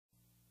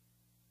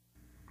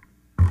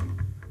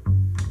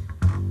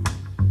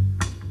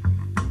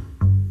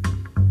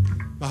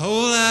My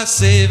whole life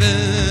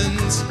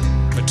savings,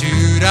 a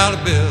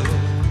 $2 bill.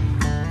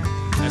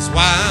 That's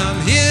why I'm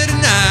here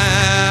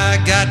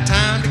tonight, got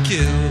time to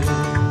kill.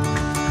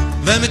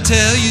 Let me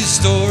tell you a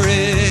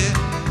story,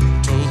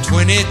 told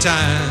 20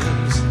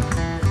 times.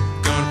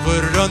 Gonna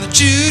put it on the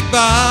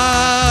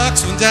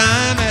jukebox, one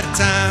dime at a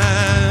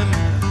time.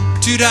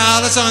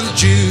 $2 on the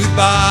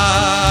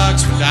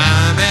jukebox, one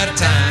dime at a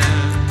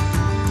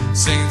time.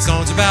 Singing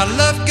songs about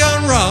love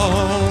gone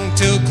wrong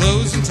till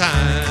closing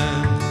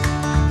time.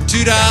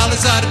 $2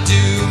 ought to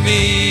do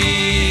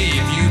me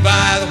if you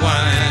buy the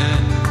wine.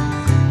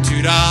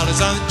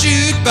 $2 on the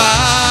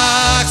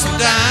jukebox, one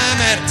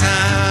dime at a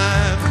time.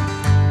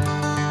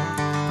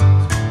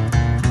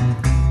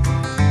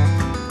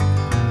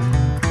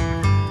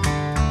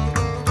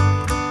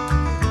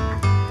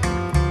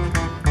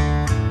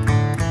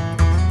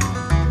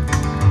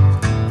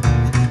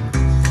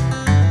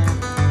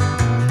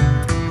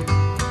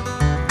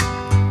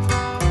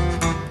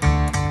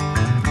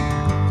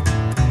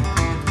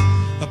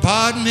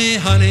 Pardon me,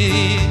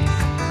 honey,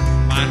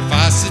 mind if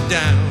I sit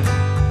down?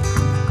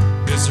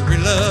 Misery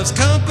loves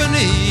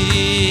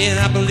company, and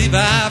I believe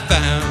I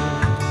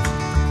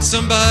found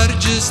somebody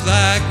just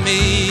like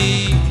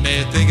me.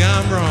 May think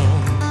I'm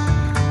wrong,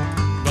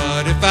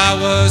 but if I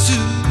was who,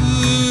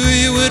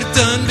 you would have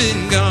done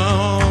been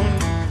gone.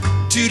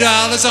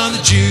 $2 on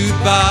the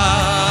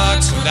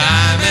jukebox, one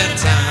dime at a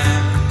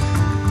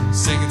time.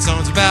 Singing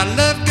songs about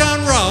love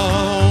gone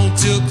wrong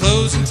till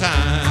closing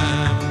time.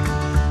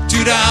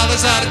 $2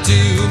 ought to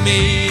do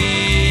me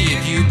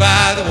if you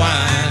buy the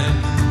wine.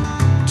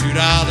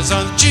 $2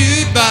 on the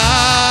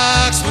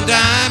jukebox, one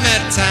dime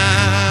at a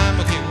time.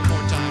 Okay, one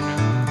more time now.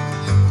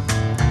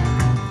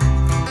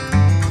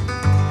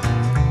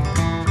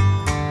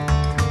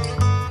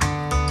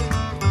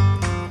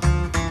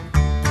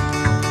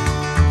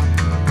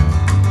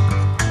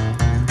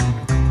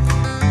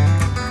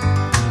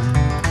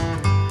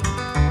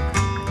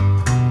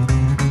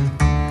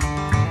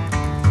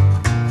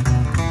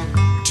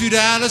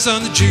 $2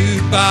 on the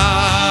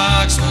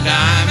jukebox, one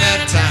dime at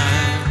a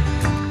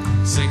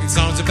time. Singing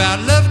songs about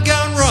love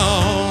gone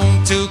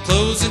wrong till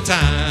closing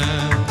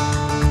time.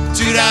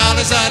 $2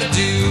 ought to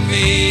do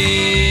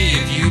me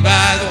if you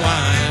buy the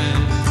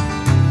wine.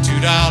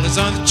 $2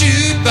 on the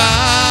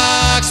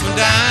jukebox, one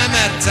dime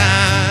at a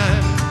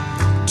time.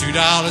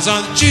 $2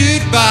 on the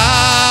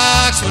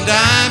jukebox, one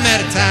dime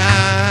at a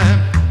time.